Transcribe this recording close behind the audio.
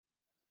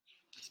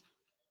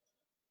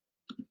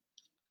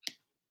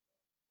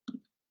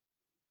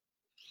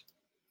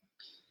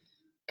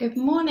Good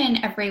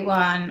morning,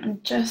 everyone. I'm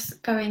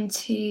just going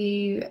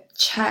to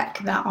check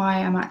that I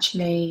am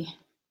actually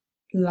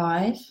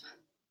live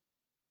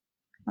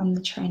on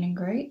the training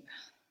group.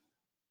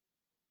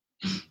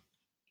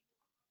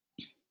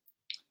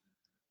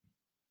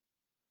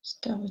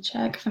 Just double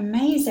check.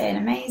 Amazing,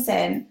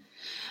 amazing.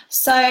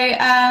 So,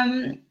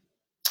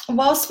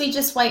 whilst we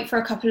just wait for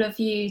a couple of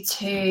you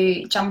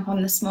to jump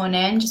on this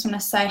morning, just want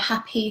to say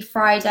happy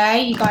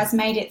Friday. You guys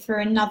made it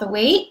through another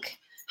week.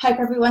 Hope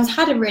everyone's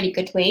had a really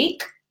good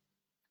week.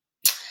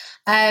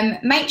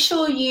 Make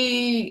sure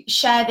you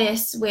share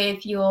this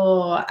with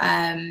your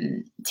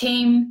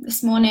team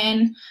this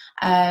morning.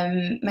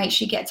 Make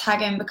sure you get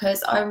tagging,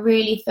 because I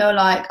really feel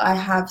like I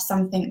have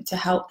something to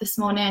help this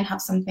morning,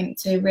 have something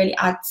to really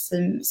add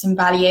some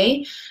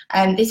value.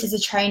 This is a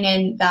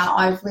training that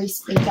I've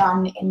recently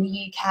done in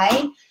the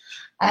UK,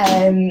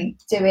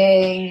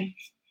 doing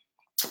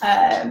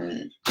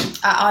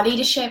our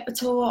leadership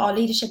tour, our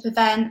leadership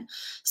event.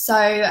 So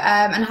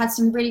and had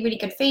some really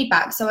good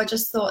feedback, so I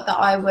just thought that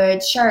I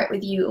would share it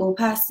with you all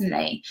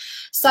personally.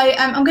 So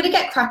I'm going to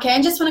get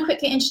cracking. Just want to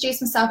quickly introduce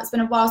myself. It's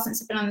been a while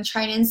since I've been on the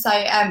training. So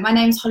my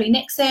name's Holly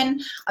Nixon.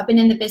 I've been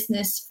in the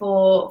business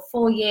for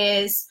 4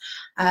 years.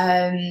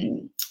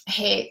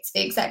 Hit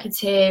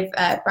executive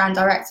brand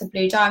director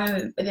Blue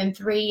Diamond within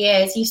 3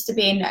 years. Used to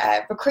be in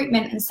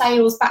recruitment and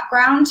sales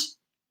background.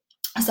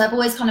 So I've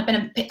always kind of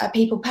been a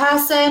people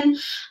person.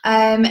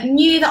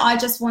 Knew that I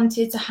just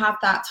wanted to have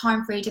that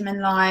time freedom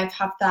in life,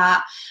 have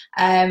that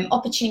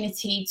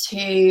opportunity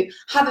to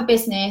have a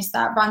business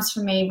that runs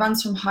from me,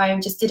 runs from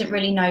home. Just didn't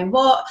really know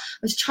what.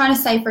 Was trying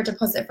to save for a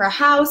deposit for a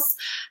house.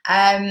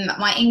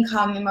 My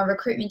income in my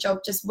recruitment job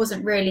just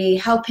wasn't really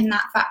helping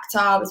that factor.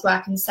 I was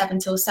working 7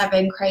 till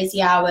 7,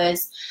 crazy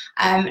hours.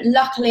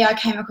 Luckily, I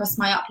came across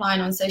my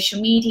upline on social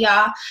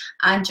media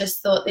and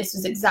just thought this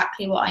was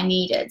exactly what I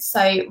needed.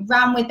 So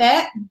ran with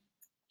it.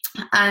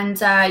 And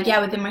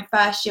yeah, within my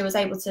first year, I was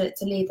able to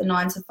leave the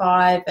 9 to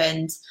 5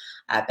 and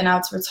been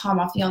able to retire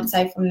my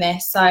fiance from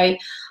this. So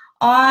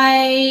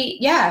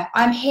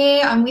I'm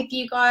here, I'm with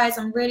you guys.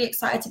 I'm really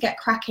excited to get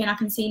cracking. I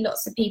can see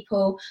lots of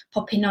people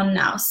popping on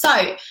now.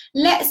 So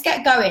let's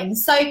get going.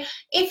 So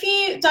if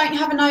you don't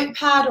have a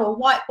notepad or a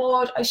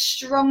whiteboard, I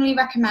strongly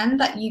recommend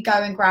that you go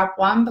and grab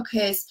one,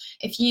 because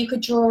if you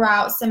could draw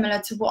out similar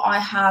to what I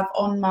have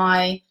on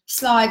my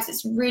slides,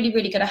 it's really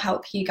going to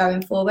help you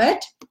going forward.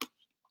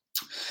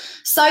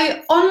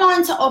 So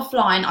online to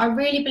offline, I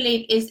really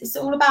believe it's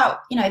all about,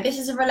 this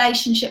is a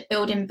relationship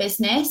building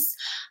business,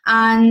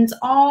 and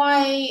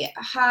I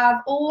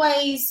have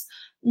always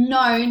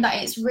known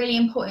that it's really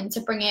important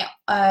to bring it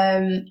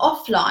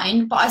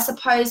offline. But I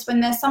suppose when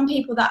there's some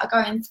people that are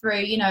going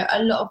through,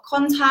 a lot of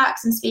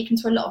contacts and speaking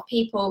to a lot of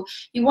people,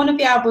 you want to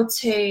be able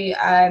to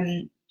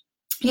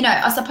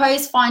I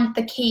suppose find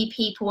the key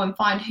people and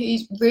find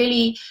who's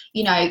really,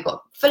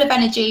 got full of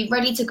energy,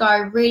 ready to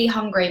go, really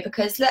hungry.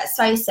 Because let's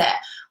face it,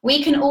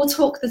 we can all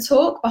talk the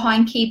talk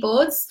behind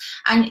keyboards,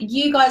 and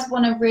you guys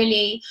want to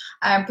really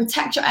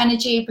protect your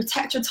energy,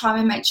 protect your time,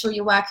 and make sure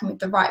you're working with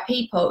the right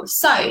people.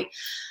 So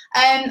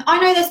I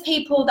know there's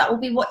people that will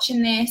be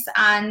watching this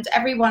and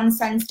everyone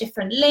sends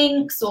different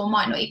links or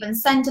might not even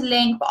send a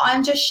link, but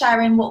I'm just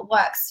sharing what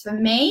works for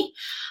me.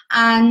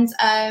 And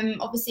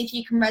obviously if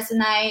you can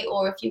resonate,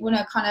 or if you want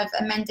to kind of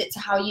amend it to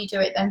how you do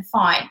it, then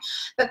fine.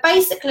 But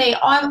basically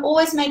I'm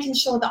always making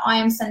sure that I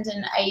am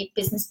sending a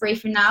business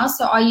briefing now.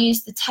 So I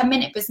use the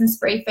 10-minute business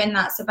briefing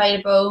that's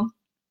available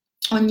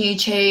on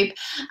YouTube.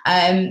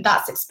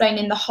 That's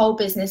explaining the whole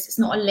business. It's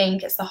not a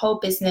link, it's the whole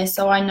business.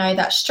 So I know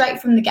that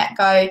straight from the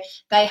get-go,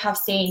 they have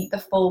seen the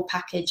full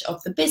package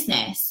of the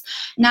business.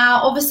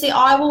 Now, obviously,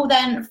 I will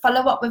then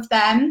follow up with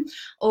them,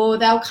 or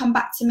they'll come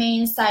back to me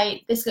and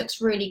say, this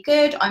looks really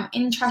good, I'm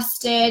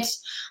interested.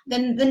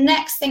 Then the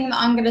next thing that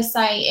I'm going to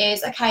say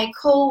is, okay,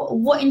 cool,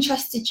 what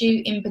interested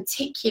you in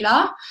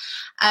particular?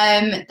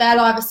 They'll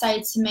either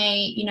say to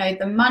me,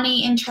 the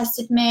money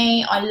interested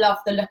me, I love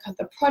the look of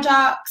the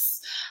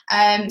products.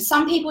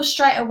 Some people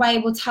straight away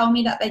will tell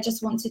me that they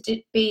just want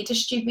to be a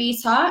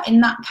distributor.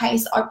 In that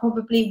case, I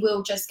probably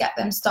will just get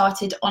them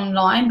started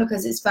online,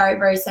 because it's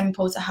very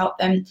simple to help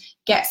them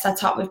get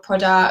set up with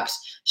product,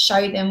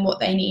 show them what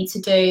they need to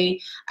do,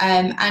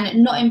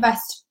 and not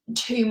invest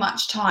too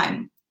much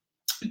time.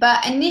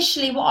 But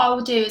initially what I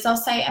will do is I'll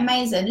say,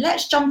 amazing,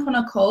 let's jump on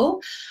a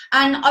call.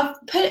 And I've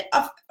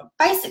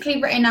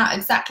basically written out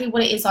exactly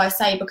what it is I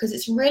say, because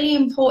it's really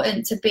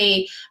important to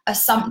be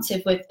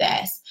assumptive with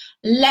this.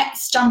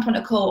 Let's jump on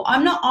a call.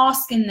 I'm not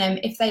asking them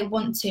if they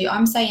want to.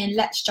 I'm saying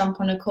let's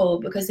jump on a call,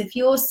 because if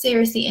you're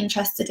seriously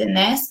interested in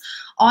this,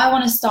 I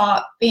want to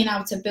start being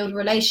able to build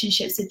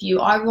relationships with you.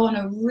 I want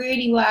to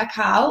really work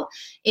out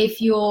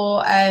if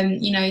you're,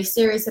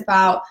 serious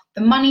about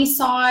the money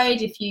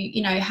side, if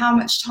you how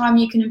much time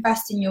you can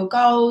invest in your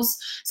goals.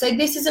 So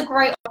this is a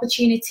great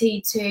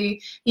opportunity to,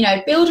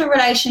 build a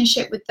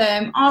relationship with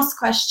them, ask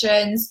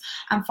questions,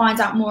 and find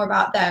out more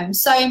about them.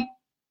 So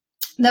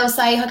they'll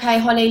say, okay,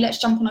 Holly, let's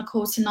jump on a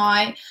call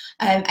tonight,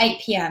 8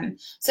 p.m.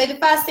 So the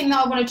first thing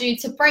that I want to do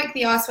to break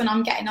the ice when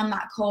I'm getting on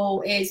that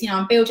call is,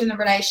 I'm building the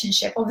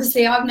relationship.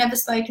 Obviously, I've never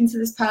spoken to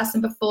this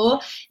person before.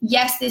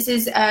 Yes,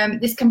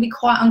 this can be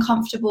quite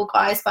uncomfortable,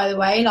 guys, by the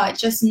way. Like,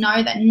 just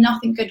know that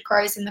nothing good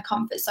grows in the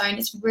comfort zone.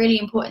 It's really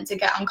important to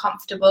get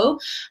uncomfortable.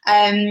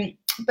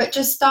 But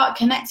just start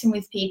connecting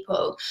with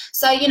people.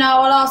 So,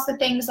 I'll ask the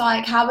things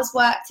like, how was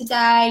work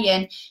today?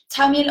 And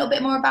tell me a little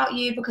bit more about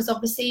you, because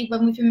obviously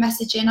when we've been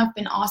messaging, I've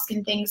been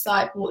asking things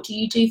like, what do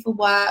you do for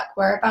work?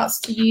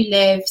 Whereabouts do you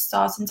live?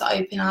 Starting to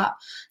open up.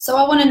 So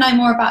I want to know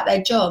more about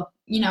their job.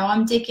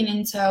 I'm digging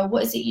into,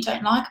 what is it you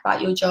don't like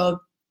about your job?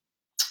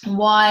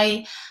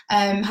 Why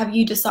have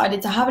you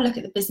decided to have a look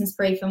at the business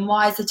brief, and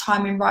why is the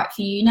timing right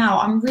for you now?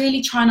 I'm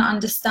really trying to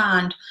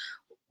understand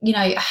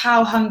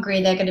how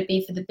hungry they're going to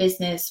be for the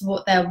business,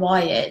 what their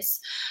why is.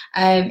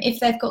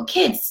 If they've got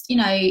kids,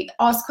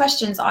 ask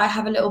questions. I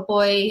have a little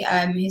boy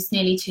who's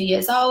nearly 2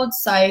 years old,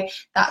 so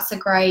that's a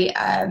great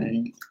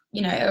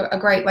a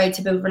great way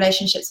to build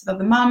relationships with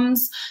other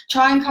mums.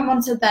 Try and come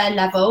onto their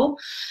level,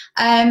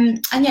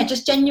 and yeah,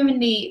 just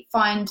genuinely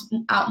find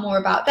out more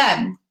about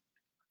them.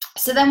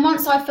 So then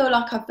once I feel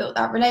like I've built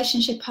that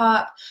relationship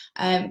up,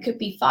 could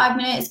be 5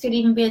 minutes, could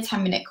even be a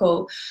 10-minute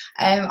call.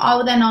 I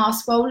will then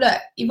ask, well,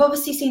 look, you've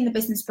obviously seen the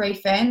business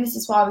briefing. This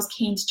is why I was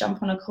keen to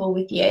jump on a call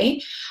with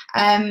you.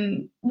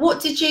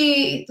 What did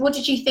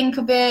you think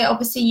of it?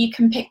 Obviously, you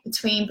can pick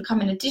between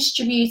becoming a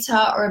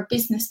distributor or a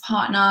business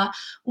partner.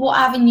 What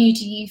avenue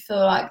do you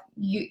feel like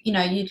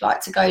you'd like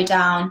to go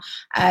down?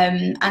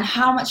 And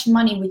how much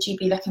money would you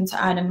be looking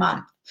to earn a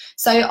month?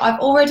 So I've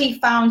already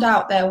found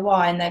out their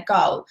why and their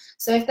goal.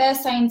 So if they're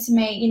saying to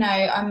me,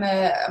 I'm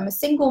a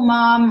single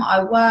mum,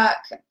 I work,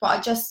 but I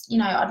just,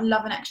 I'd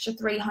love an extra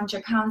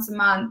 £300 a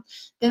month,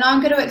 then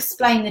I'm going to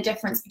explain the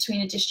difference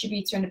between a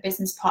distributor and a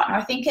business partner.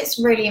 I think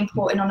it's really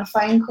important on a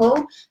phone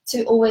call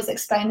to always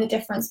explain the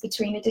difference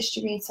between a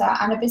distributor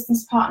and a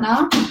business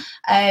partner,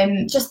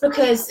 just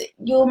because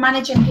you're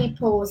managing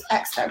people's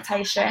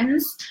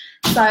expectations.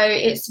 So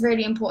it's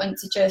really important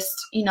to just,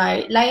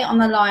 lay it on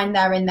the line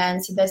there and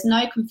then, so there's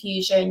no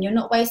confusion. You're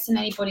not wasting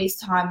anybody's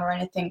time or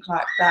anything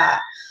like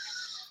that.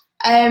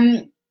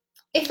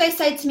 If they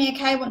say to me,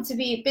 okay, I want to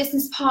be a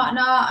business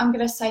partner, I'm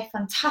going to say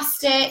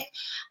fantastic.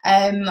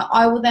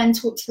 I will then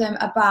talk to them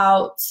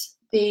about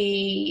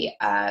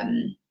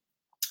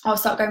I'll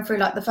start going through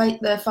like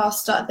the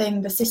fast start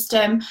thing, the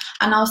system,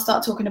 and I'll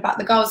start talking about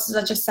the goals, as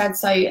I just said.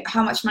 So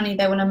how much money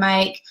they want to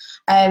make,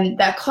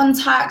 their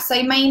contacts.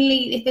 So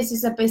mainly, if this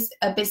is a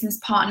business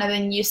partner,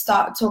 then you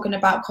start talking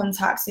about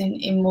contacts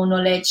in more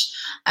knowledge,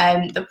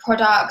 the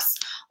products.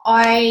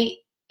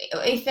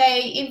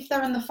 If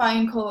they're on the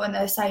phone call and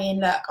they're saying,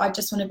 look, I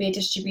just want to be a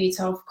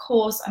distributor, of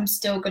course I'm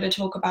still going to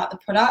talk about the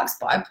products,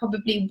 but I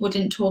probably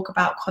wouldn't talk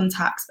about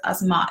contacts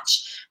as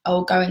much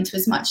or go into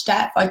as much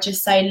depth. I'd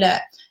just say, look,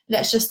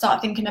 let's just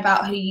start thinking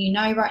about who you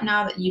know right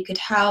now that you could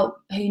help,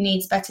 who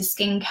needs better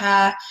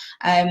skincare,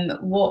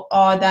 what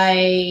are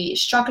they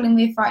struggling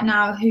with right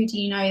now, who do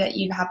you know that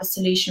you have a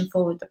solution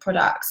for with the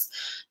products.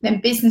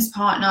 Then business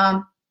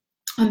partner,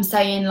 I'm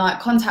saying, like,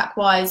 contact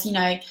wise,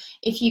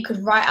 if you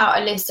could write out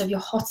a list of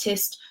your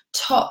hottest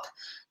top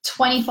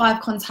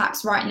 25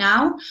 contacts right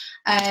now,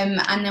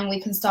 and then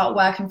we can start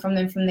working from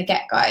them from the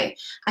get-go,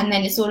 and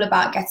then it's all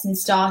about getting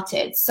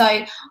started.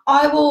 So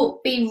I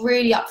will be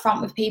really upfront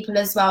with people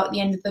as well at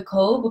the end of the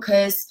call,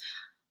 because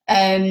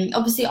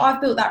obviously I've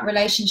built that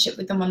relationship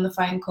with them on the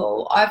phone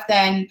call. I've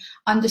then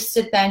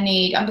understood their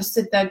need,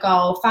 understood their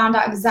goal, found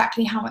out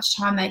exactly how much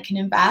time they can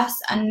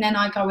invest, and then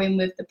I go in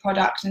with the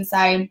product and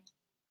say,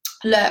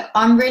 look,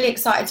 I'm really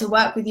excited to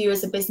work with you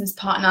as a business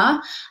partner.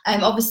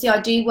 Obviously,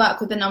 I do work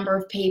with a number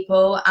of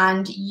people,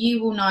 and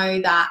you will know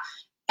that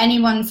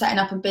anyone setting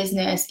up a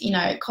business,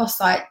 it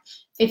costs like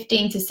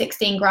 15 to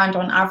 16 grand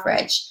on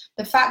average.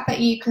 The fact that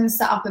you can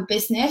set up a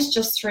business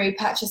just through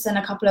purchasing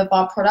a couple of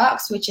our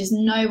products, which is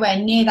nowhere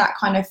near that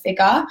kind of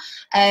figure,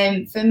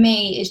 for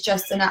me is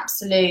just an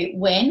absolute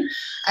win.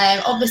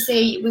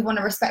 Obviously, we want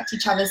to respect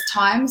each other's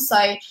time,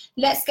 so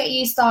let's get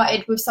you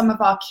started with some of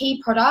our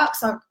key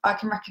products. I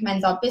can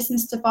recommend our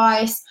business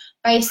device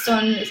based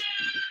on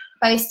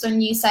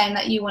you saying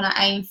that you want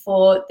to aim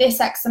for this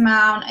X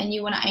amount and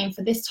you want to aim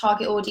for this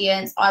target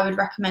audience. I would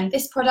recommend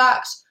this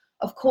product.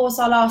 Of course,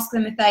 I'll ask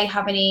them if they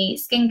have any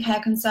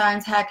skincare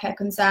concerns, hair care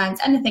concerns,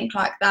 anything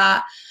like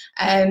that,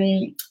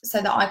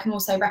 so that I can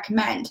also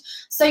recommend.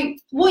 So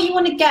what you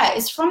want to get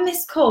is from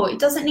this call, it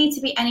doesn't need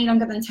to be any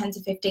longer than 10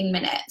 to 15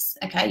 minutes,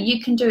 okay?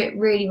 You can do it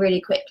really, really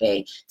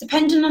quickly.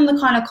 Depending on the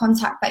kind of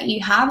contact that you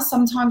have,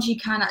 sometimes you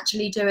can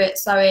actually do it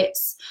so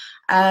it's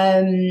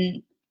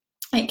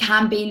it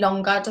can be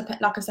longer,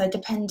 like I said,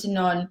 depending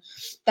on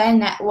their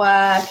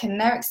network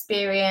and their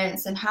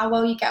experience and how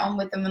well you get on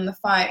with them on the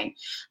phone.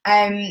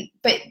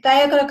 But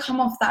they are going to come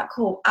off that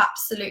call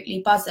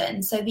absolutely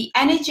buzzing. So the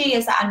energy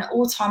is at an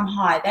all-time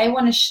high. They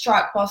want to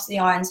strike whilst the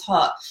iron's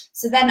hot.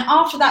 So then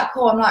after that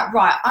call, I'm like,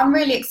 right, I'm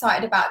really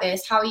excited about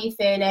this. How are you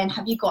feeling?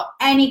 Have you got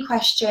any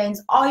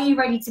questions? Are you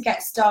ready to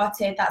get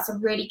started? That's a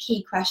really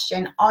key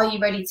question. Are you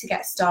ready to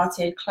get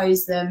started?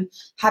 Close them.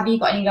 Have you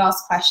got any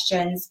last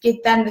questions?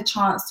 Give them the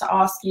chance to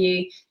ask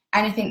you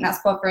anything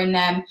that's bothering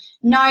them.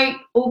 No,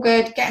 all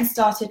good, getting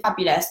started,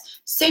 fabulous.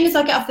 As soon as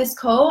I get off this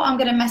call, I'm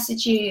going to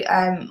message you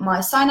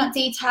my sign-up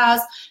details.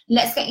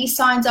 Let's get you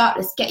signed up.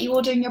 Let's get you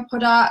ordering your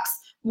products.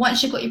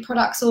 Once you've got your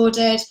products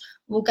ordered,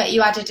 we'll get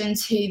you added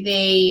into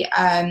the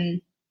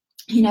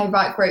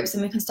right groups,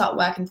 and we can start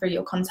working through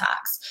your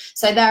contacts.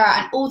 So they're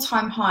at an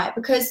all-time high,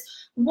 because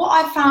what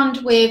I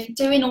found with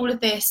doing all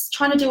of this,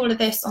 trying to do all of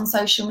this on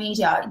social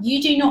media,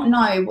 you do not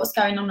know what's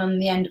going on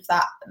the end of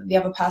the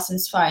other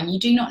person's phone. You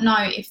do not know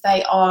if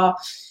they are,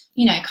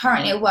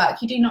 currently at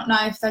work. You do not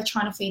know if they're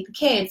trying to feed the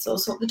kids or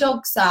sort the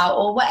dogs out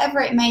or whatever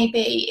it may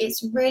be.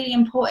 It's really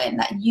important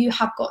that you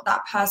have got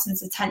that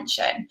person's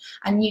attention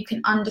and you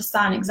can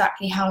understand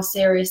exactly how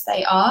serious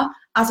they are.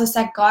 As I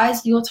said,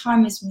 guys, your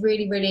time is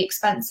really, really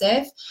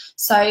expensive.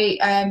 So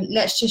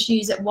let's just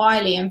use it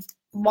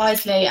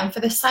wisely, and for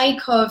the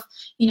sake of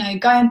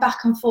going back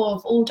and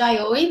forth all day,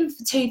 or even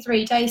for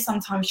 2-3 days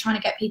sometimes, trying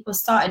to get people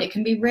started, it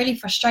can be really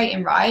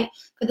frustrating, right?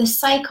 For the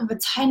sake of a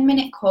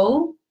 10-minute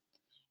call,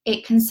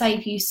 it can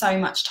save you so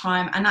much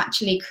time and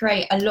actually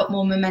create a lot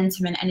more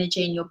momentum and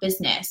energy in your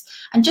business.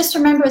 And just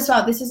remember as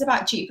well, this is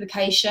about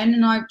duplication,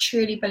 and I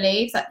truly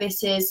believe that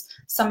this is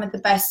some of the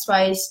best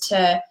ways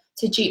to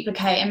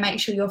duplicate and make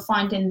sure you're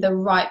finding the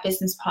right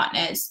business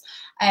partners.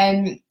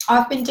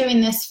 I've been doing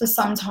this for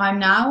some time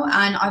now,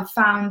 and I've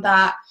found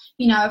that,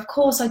 of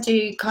course I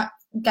do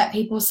get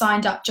people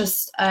signed up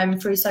just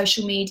through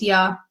social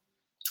media,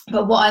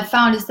 but what I've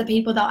found is the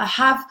people that I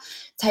have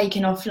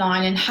taken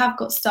offline and have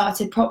got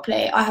started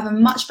properly, I have a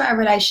much better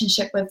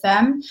relationship with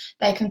them.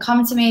 They can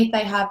come to me if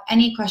they have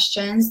any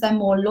questions. They're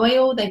more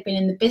loyal. They've been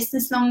in the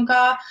business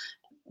longer.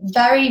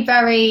 Very,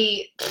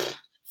 very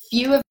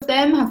few of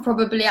them have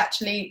probably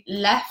actually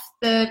left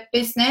the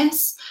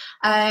business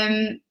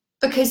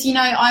because,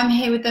 I'm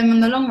here with them in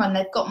the long run.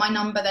 They've got my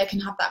number. They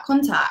can have that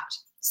contact.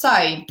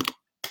 So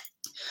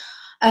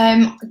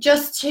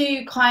just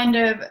to kind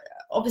of,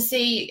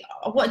 obviously,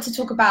 I wanted to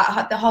talk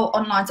about the whole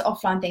online to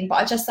offline thing, but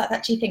I just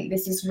actually think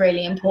this is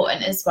really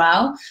important as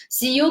well.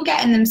 So you're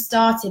getting them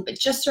started, but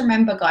just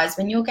remember, guys,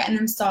 when you're getting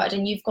them started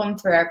and you've gone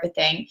through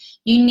everything,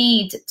 you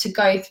need to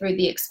go through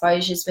the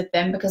exposures with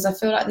them, because I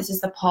feel like this is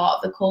the part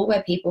of the call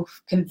where people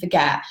can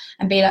forget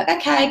and be like,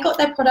 okay, got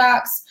their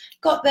products,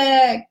 got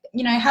their,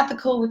 had the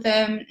call with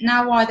them,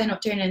 now why they're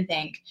not doing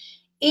anything.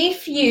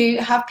 If you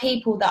have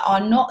people that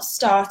are not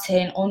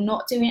starting or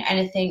not doing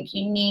anything,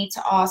 you need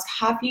to ask,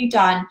 have you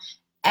done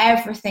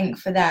everything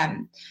for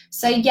them?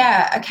 So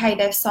yeah, okay,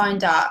 they've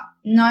signed up.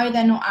 No,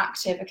 they're not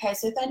active. Okay,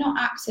 so if they're not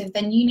active,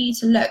 then you need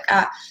to look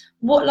at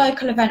what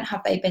local event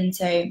have they been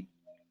to?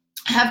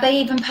 Have they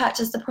even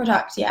purchased the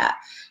product yet?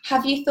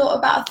 Have you thought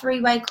about a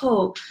 3-way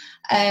call?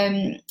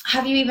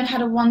 Have you even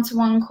had a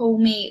one-to-one call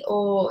meet,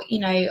 or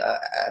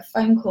a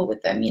phone call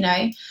with them?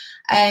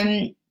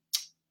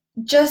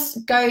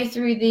 Just go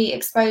through the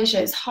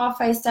exposures,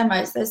 half-face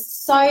demos. There's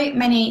so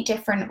many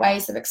different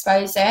ways of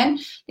exposing.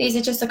 These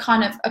are just a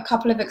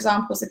couple of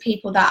examples of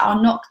people that are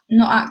not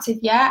active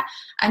yet,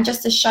 and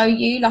just to show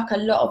you, like, a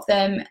lot of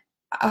them,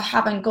 I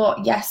haven't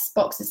got yes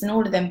boxes in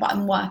all of them, but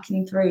I'm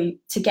working through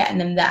to getting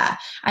them there.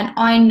 And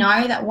I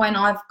know that when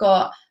I've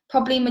got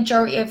probably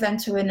majority of them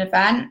to an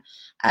event,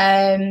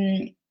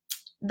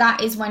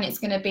 that is when it's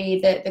going to be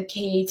the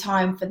key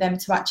time for them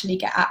to actually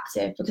get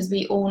active, because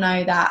we all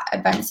know that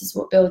events is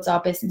what builds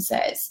our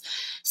businesses.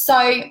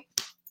 So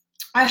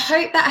I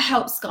hope that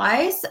helps,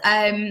 guys.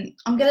 I'm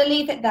going to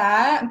leave it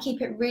there and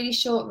keep it really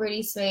short,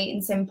 really sweet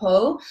and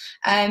simple.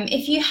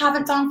 If you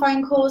haven't done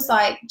phone calls,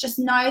 just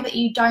know that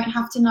you don't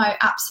have to know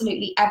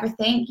absolutely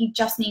everything. You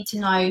just need to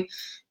know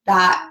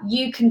that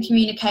you can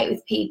communicate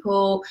with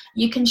people,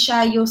 you can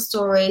share your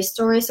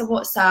stories of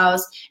what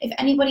sells. If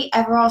anybody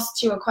ever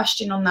asks you a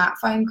question on that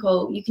phone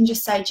call, you can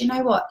just say, do you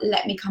know what,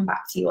 let me come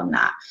back to you on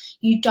that.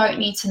 You don't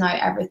need to know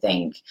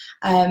everything.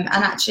 And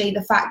actually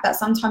the fact that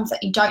sometimes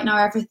that you don't know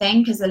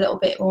everything is a little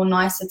bit more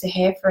nicer to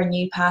hear for a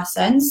new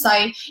person. So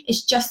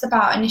it's just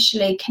about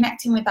initially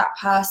connecting with that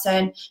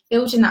person,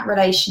 building that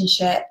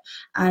relationship,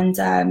 and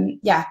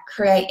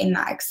creating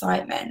that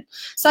excitement.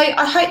 So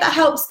I hope that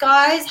helps,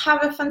 guys.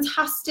 Have a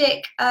fantastic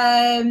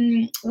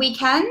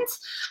weekend,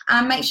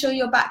 and make sure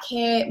you're back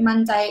here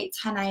Monday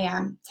 10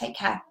 a.m. Take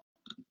care.